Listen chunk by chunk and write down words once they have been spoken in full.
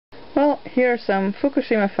here are some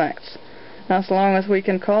Fukushima facts, as long as we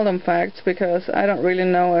can call them facts, because I don't really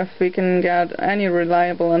know if we can get any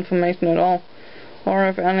reliable information at all, or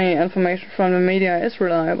if any information from the media is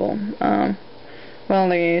reliable. Well,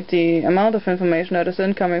 the amount of information that is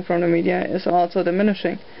incoming from the media is also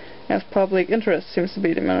diminishing, as public interest seems to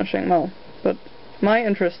be diminishing. Well, but my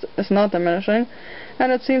interest is not diminishing,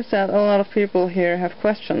 and it seems that a lot of people here have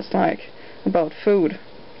questions like about food.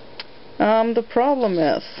 The problem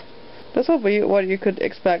is, this will be what you could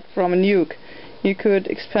expect from a nuke. You could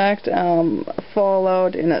expect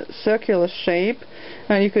fallout in a circular shape,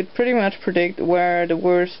 and you could pretty much predict where the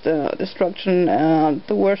worst destruction and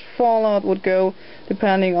the worst fallout would go,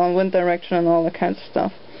 depending on wind direction and all that kinds of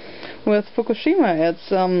stuff. With Fukushima,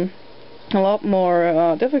 it's a lot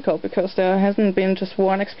more difficult, because there hasn't been just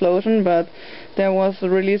one explosion, but there was the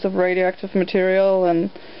release of radioactive material and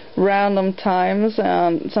random times,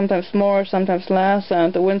 and sometimes more, sometimes less,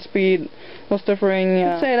 and the wind speed was differing.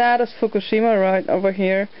 Say that is Fukushima right over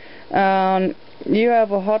here. You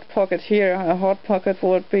have a hot pocket here. A hot pocket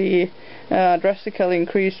would be drastically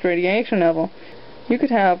increased radiation level. You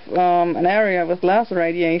could have an area with less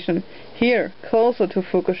radiation here, closer to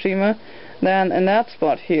Fukushima, than in that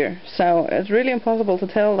spot here. So it's really impossible to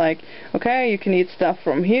tell, like, okay, you can eat stuff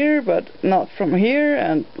from here, but not from here,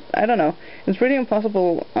 and I don't know. It's really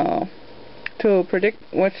impossible to predict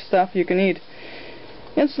which stuff you can eat.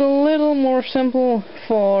 It's a little more simple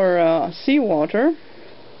for seawater,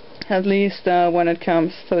 at least when it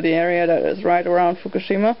comes to the area that is right around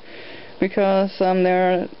Fukushima, because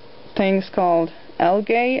there are things called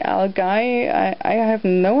algae. I have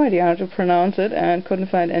no idea how to pronounce it, and couldn't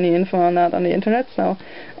find any info on that on the internet. So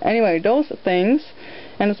anyway, those things,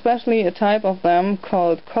 and especially a type of them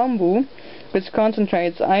called kombu, which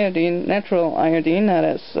concentrates iodine, natural iodine, that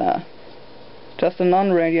is just a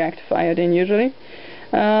non-radioactive iodine usually.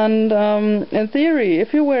 And in theory,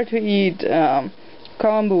 if you were to eat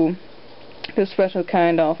kombu, this special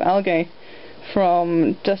kind of algae,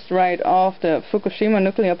 from just right off the Fukushima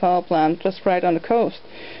nuclear power plant, just right on the coast,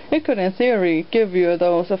 it could in theory give you a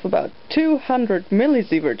dose of about 200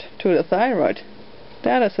 millisievert to the thyroid.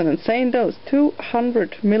 That is an insane dose,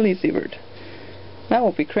 200 millisievert. That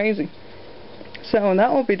would be crazy. So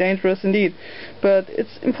that would be dangerous indeed. But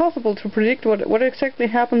it's impossible to predict what exactly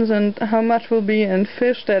happens and how much will be in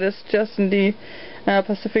fish that is just in the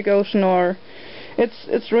Pacific Ocean, or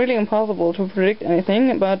it's really impossible to predict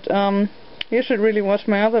anything. But you should really watch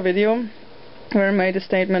my other video where I made a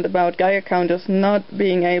statement about Geiger counters not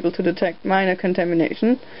being able to detect minor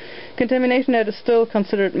contamination. Contamination that is still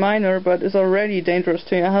considered minor but is already dangerous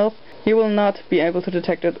to your health. You will not be able to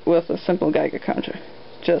detect it with a simple Geiger counter.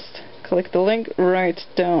 Just click the link right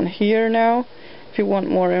down here now if you want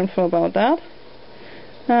more info about that.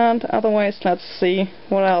 And otherwise, let's see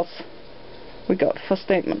what else we got for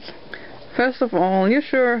statements. First of all, you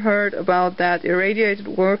sure heard about that irradiated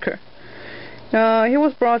worker. He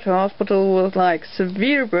was brought to hospital with like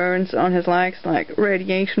severe burns on his legs, like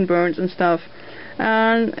radiation burns and stuff.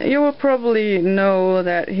 And you will probably know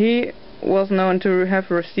that he was known to have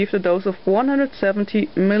received a dose of 170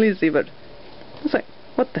 millisievert. I was like,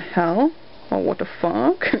 what the hell? Or what the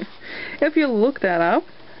fuck? If you look that up,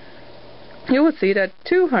 you would see that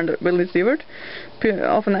 200 millisievert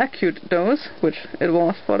of an acute dose, which it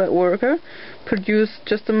was for that worker, produced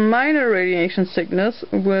just a minor radiation sickness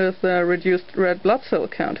with a reduced red blood cell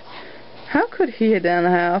count. How could he then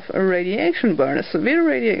have a radiation burn, a severe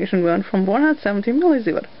radiation burn from 170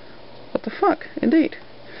 millisievert? What the fuck, indeed.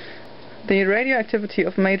 The radioactivity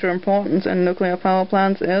of major importance in nuclear power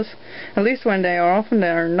plants is, at least when they are off and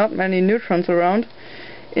there are not many neutrons around,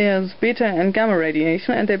 is beta and gamma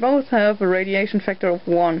radiation, and they both have a radiation factor of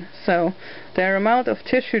 1, so their amount of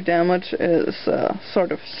tissue damage is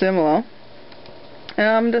sort of similar.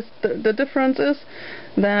 The difference is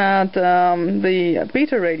that the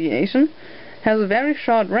beta radiation has a very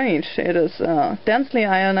short range. It is densely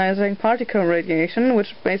ionizing particle radiation,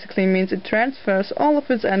 which basically means it transfers all of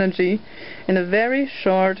its energy in a very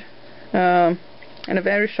short range, in a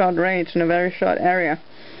very short area.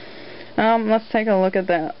 Let's take a look at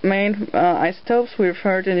the main isotopes we've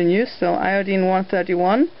heard in the news. So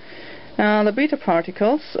iodine-131. The beta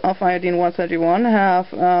particles of iodine-131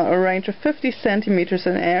 have a range of 50 centimeters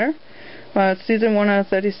in air, while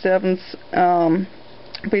cesium-137's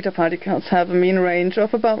beta particles have a mean range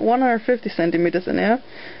of about 150 centimeters in air,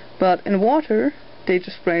 but in water they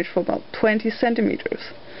just range for about 20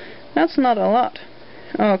 centimeters. That's not a lot.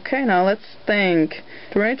 Okay, now let's think.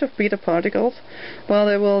 The range of beta particles, well,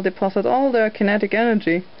 they will deposit all their kinetic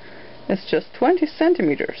energy, is just 20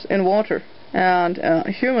 centimeters in water. and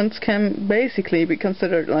humans can basically be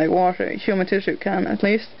considered like water. Human tissue can, at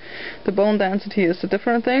least. The bone density is a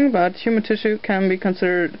different thing, but human tissue can be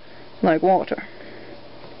considered like water.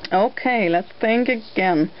 Okay, let's think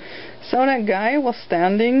again. So that guy was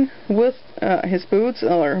standing with his boots,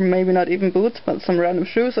 or maybe not even boots, but some random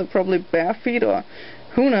shoes, or probably bare feet, or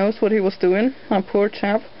who knows what he was doing. A poor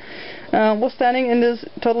chap. Was standing in this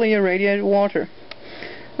totally irradiated water.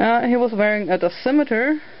 He was wearing a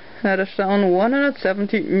dosimeter that is shown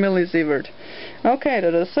 170 millisievert. Okay,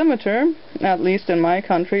 the dosimeter, at least in my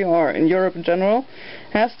country or in Europe in general,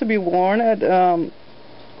 has to be worn at a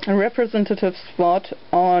representative spot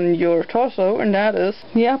on your torso, and that is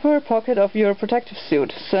the upper pocket of your protective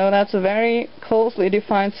suit. So that's a very closely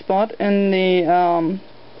defined spot in the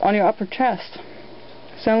on your upper chest.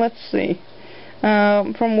 So let's see.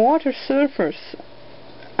 From water surface,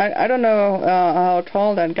 I don't know how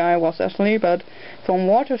tall that guy was actually, but from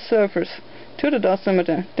water surface to the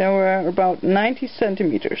dosimeter there were about 90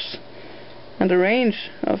 centimeters, and the range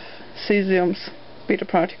of cesium's beta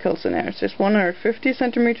particles in air is just 150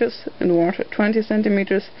 centimeters, in water 20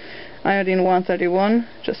 centimeters, iodine 131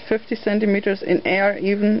 just 50 centimeters in air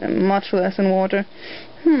even, and much less in water.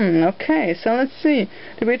 Okay, so let's see.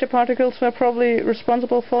 The beta particles were probably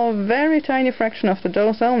responsible for a very tiny fraction of the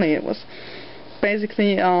dose only. It was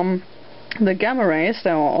basically the gamma rays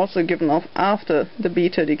that were also given off after the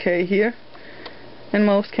beta decay here, in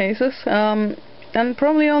most cases, and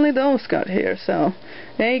probably only those got here. So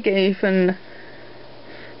they gave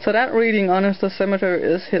so that reading on his dosimeter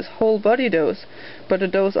is his whole body dose, but the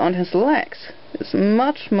dose on his legs is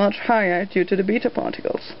much higher due to the beta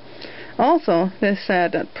particles. Also, they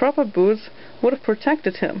said that proper boots would have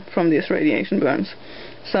protected him from these radiation burns.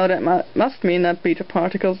 So that must mean that beta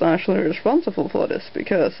particles are actually responsible for this,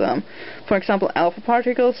 because, for example, alpha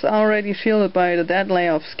particles are already shielded by the dead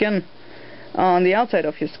layer of skin on the outside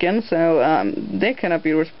of your skin, so they cannot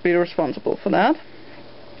be responsible for that.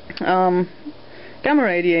 Gamma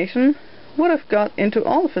radiation would have got into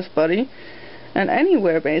all of his body, and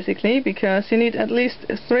anywhere basically, because you need at least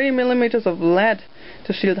 3 millimeters of lead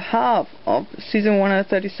to shield half of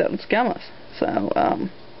cesium-137's gammas. So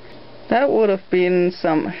that would have been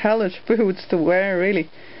some hellish boots to wear,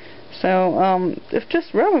 really. So if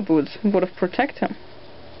just rubber boots would have protected him,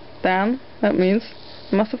 then that means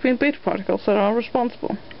it must have been beta particles that are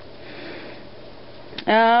responsible.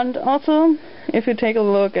 And also, if you take a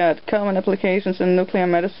look at common applications in nuclear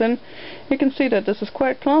medicine, you can see that this is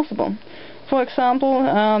quite plausible. For example,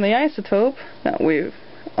 the isotope that we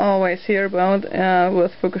always hear about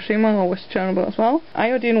with Fukushima or with Chernobyl as well,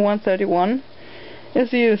 iodine-131,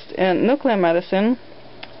 is used in nuclear medicine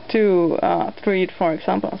to treat, for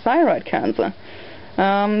example, thyroid cancer.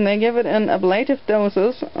 They give it in ablative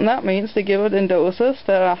doses, and that means they give it in doses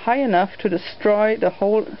that are high enough to destroy the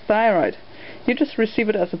whole thyroid. You just receive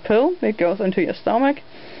it as a pill, it goes into your stomach,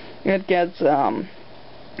 it gets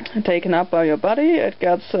taken up by your body, it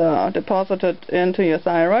gets deposited into your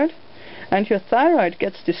thyroid, and your thyroid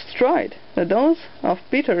gets destroyed. The dose of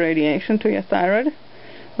beta radiation to your thyroid,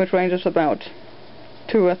 which ranges about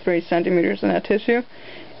 2 or 3 centimeters in that tissue,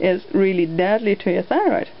 is really deadly to your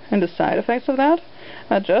thyroid. And the side effects of that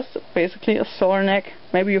are just basically a sore neck.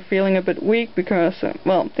 Maybe you're feeling a bit weak because,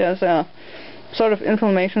 well, there's a sort of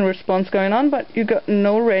inflammation response going on, but you got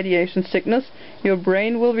no radiation sickness. Your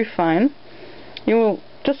brain will be fine. You will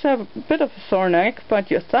just have a bit of a sore neck, but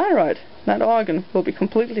your thyroid, that organ, will be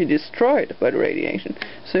completely destroyed by the radiation.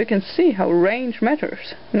 So you can see how range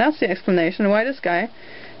matters. And that's the explanation why this guy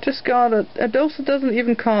just got a dose that doesn't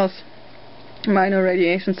even cause minor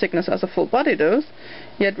radiation sickness as a full body dose,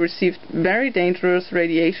 yet received very dangerous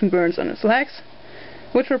radiation burns on his legs,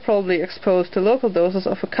 which were probably exposed to local doses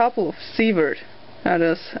of a couple of sievert. That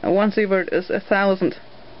is, 1 sievert is 1,000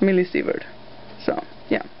 millisievert. So,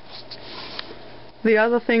 yeah. The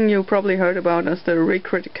other thing you probably heard about is the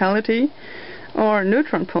recriticality, or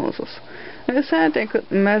neutron pulses. They said they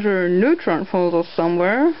could measure neutron pulses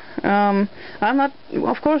somewhere.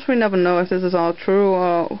 Of course we never know if this is all true,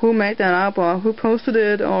 or who made that up, or who posted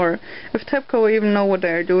it, or if TEPCO even know what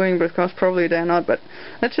they're doing, because probably they're not, but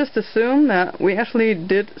let's just assume that we actually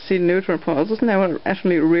did see neutron pulses, and they were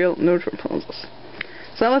actually real neutron pulses.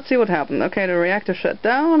 So let's see what happened. Okay, the reactor shut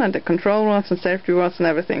down, and the control rods and safety rods and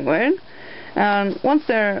everything went. And when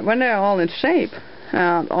they're all in shape,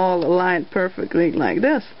 and all aligned perfectly like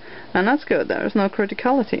this, and that's good, there is no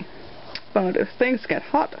criticality. But if things get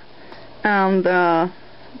hot, and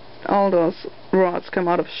all those rods come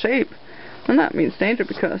out of shape, then that means danger,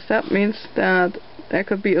 because that means that there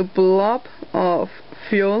could be a blob of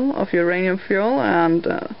fuel, of uranium fuel, and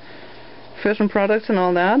fission products and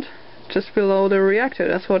all that, just below the reactor.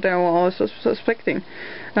 That's what they were always suspecting.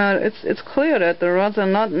 It's clear that the rods are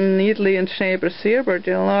not neatly in shape as here, but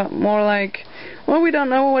they're more like, well, we don't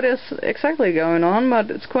know what is exactly going on, but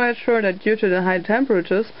it's quite sure that due to the high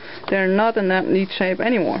temperatures, they're not in that neat shape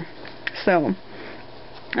anymore. So,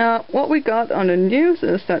 what we got on the news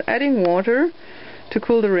is that adding water to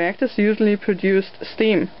cool the reactors usually produced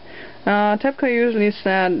steam. TEPCO usually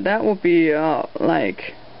said that would be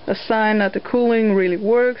like a sign that the cooling really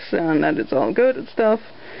works and that it's all good and stuff.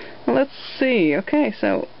 Well, let's see. Okay,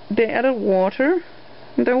 so they added water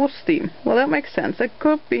and there was steam. Well, that makes sense. That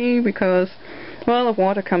could be because, well, if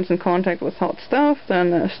water comes in contact with hot stuff, then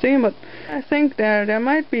there's steam, but I think there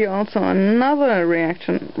might be also another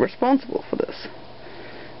reaction responsible for this.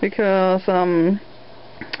 Because,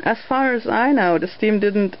 as far as I know, the steam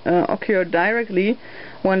didn't occur directly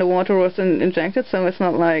when the water was injected, so it's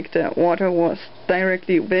not like the water was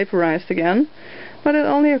directly vaporized again, but it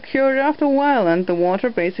only occurred after a while, and the water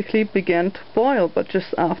basically began to boil, but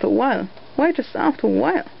just after a while. Why just after a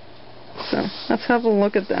while? So, let's have a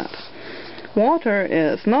look at that. Water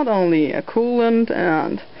is not only a coolant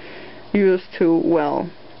and used to, well,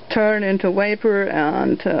 turn into vapor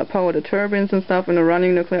and power the turbines and stuff in the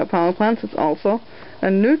running nuclear power plants. It's also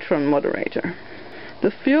a neutron moderator.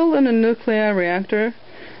 The fuel in a nuclear reactor,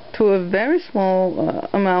 to a very small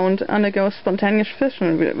amount, undergoes spontaneous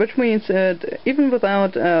fission, which means it, even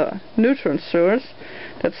without a neutron source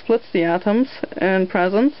that splits the atoms in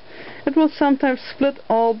presence, it will sometimes split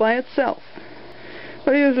all by itself.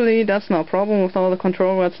 But usually that's no problem with all the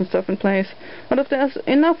control rods and stuff in place. But if there's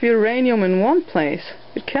enough uranium in one place,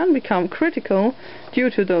 it can become critical due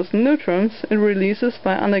to those neutrons it releases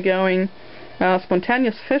by undergoing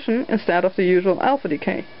spontaneous fission instead of the usual alpha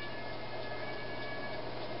decay.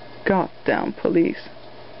 Goddamn police.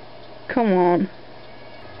 Come on.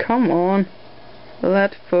 Come on.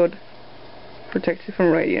 Let food protect you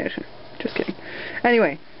from radiation. Just kidding.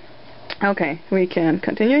 Anyway. Okay, we can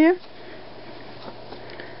continue here.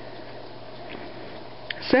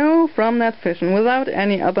 So, from that fission, without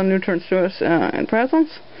any other neutron source in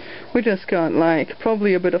presence, we just got like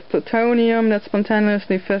probably a bit of plutonium that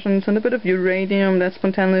spontaneously fissions and a bit of uranium that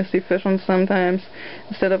spontaneously fissions sometimes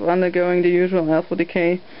instead of undergoing the usual alpha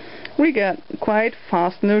decay. We get quite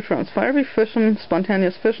fast neutrons. For every fission,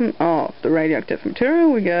 spontaneous fission of the radioactive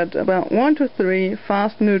material, we get about 1 to 3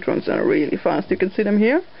 fast neutrons that are really fast. You can see them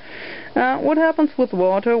here. What happens with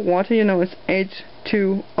water? Water, you know, is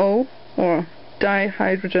H2O, or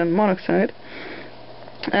dihydrogen monoxide,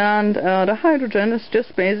 and the hydrogen is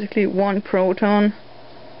just basically one proton,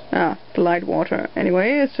 the light water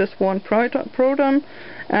anyway, it's just one proton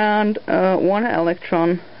and one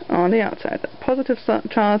electron on the outside, the positive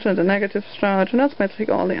charge and the negative charge, and that's basically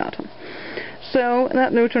all the atom. So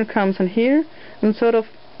that neutron comes in here and sort of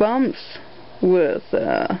bumps with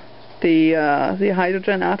the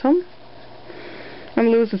hydrogen atom and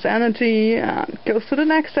loses energy and goes to the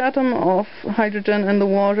next atom of hydrogen in the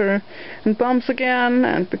water and bumps again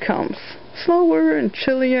and becomes slower and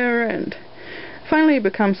chillier and finally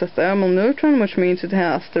becomes a thermal neutron, which means it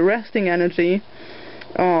has the resting energy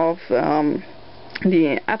of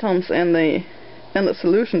the atoms in the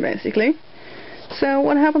solution basically. So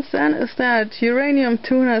what happens then is that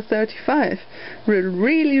uranium-235 will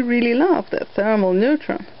really love that thermal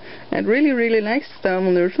neutron. It really likes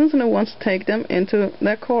thermal neutrons and it wants to take them into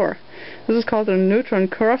their core. This is called a neutron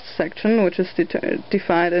cross-section, which is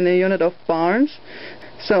defined in a unit of barns.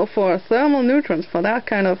 So for thermal neutrons, for that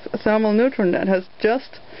kind of thermal neutron that has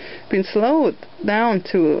just been slowed down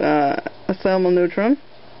to a thermal neutron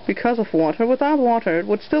because of water, without water it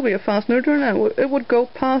would still be a fast neutron and it would go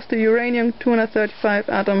past the uranium-235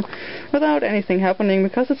 atom without anything happening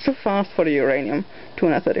because it's too fast for the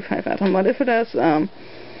uranium-235 atom. But if it has a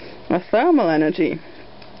thermal energy,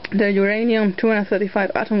 the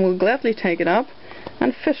uranium-235 atom will gladly take it up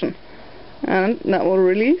and fission, and that will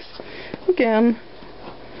release again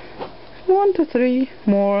 1 to 3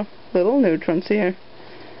 more little neutrons here.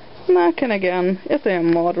 And that can again, if they are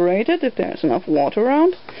moderated, if there's enough water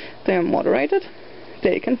around, they are moderated,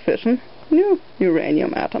 they can fission new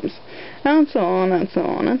uranium atoms, and so on and so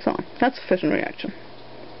on and so on. That's a fission reaction.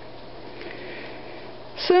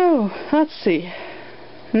 So let's see.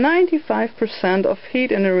 95% of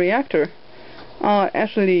heat in a reactor are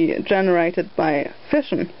actually generated by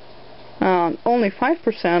fission. Only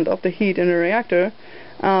 5% of the heat in a reactor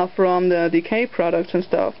are from the decay products and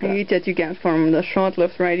stuff, the heat that you get from the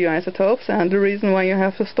short-lived radioisotopes, and the reason why you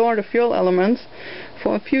have to store the fuel elements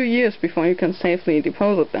for a few years before you can safely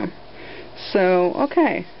deposit them. So,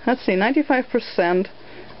 okay, let's see, 95%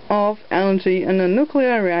 of energy in a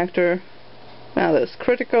nuclear reactor that is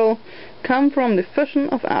critical, come from the fission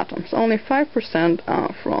of atoms. Only 5%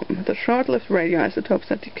 are from the short-lived radioisotopes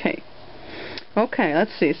that decay. Okay,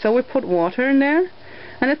 let's see. So we put water in there,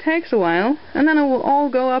 and it takes a while, and then it will all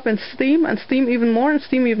go up in steam, and steam even more, and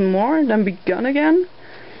steam even more, and then begun again.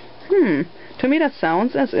 To me that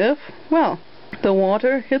sounds as if, well, the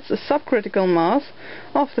water hits a subcritical mass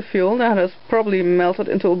of the fuel that has probably melted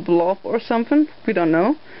into a blob or something, we don't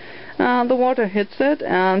know. The water hits it,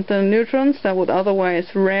 and the neutrons that would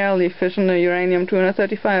otherwise rarely fission the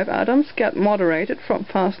uranium-235 atoms get moderated from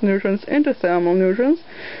fast neutrons into thermal neutrons,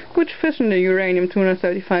 which fission the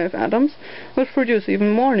uranium-235 atoms, which produce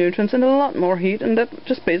even more neutrons and a lot more heat, and that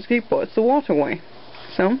just basically boils the water away.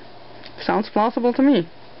 So, sounds plausible to me.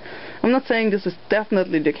 I'm not saying this is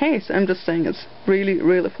definitely the case, I'm just saying it's really,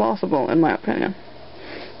 really plausible in my opinion.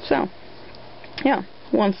 So, yeah.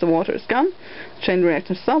 Once the water is gone, chain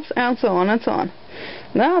reaction stops, and so on and so on.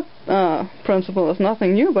 That principle is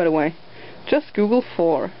nothing new, by the way. Just Google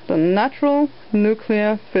for the natural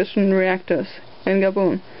nuclear fission reactors in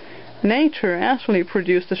Gabon. Nature actually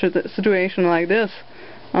produced a situation like this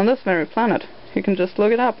on this very planet. You can just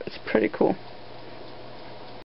look it up, it's pretty cool.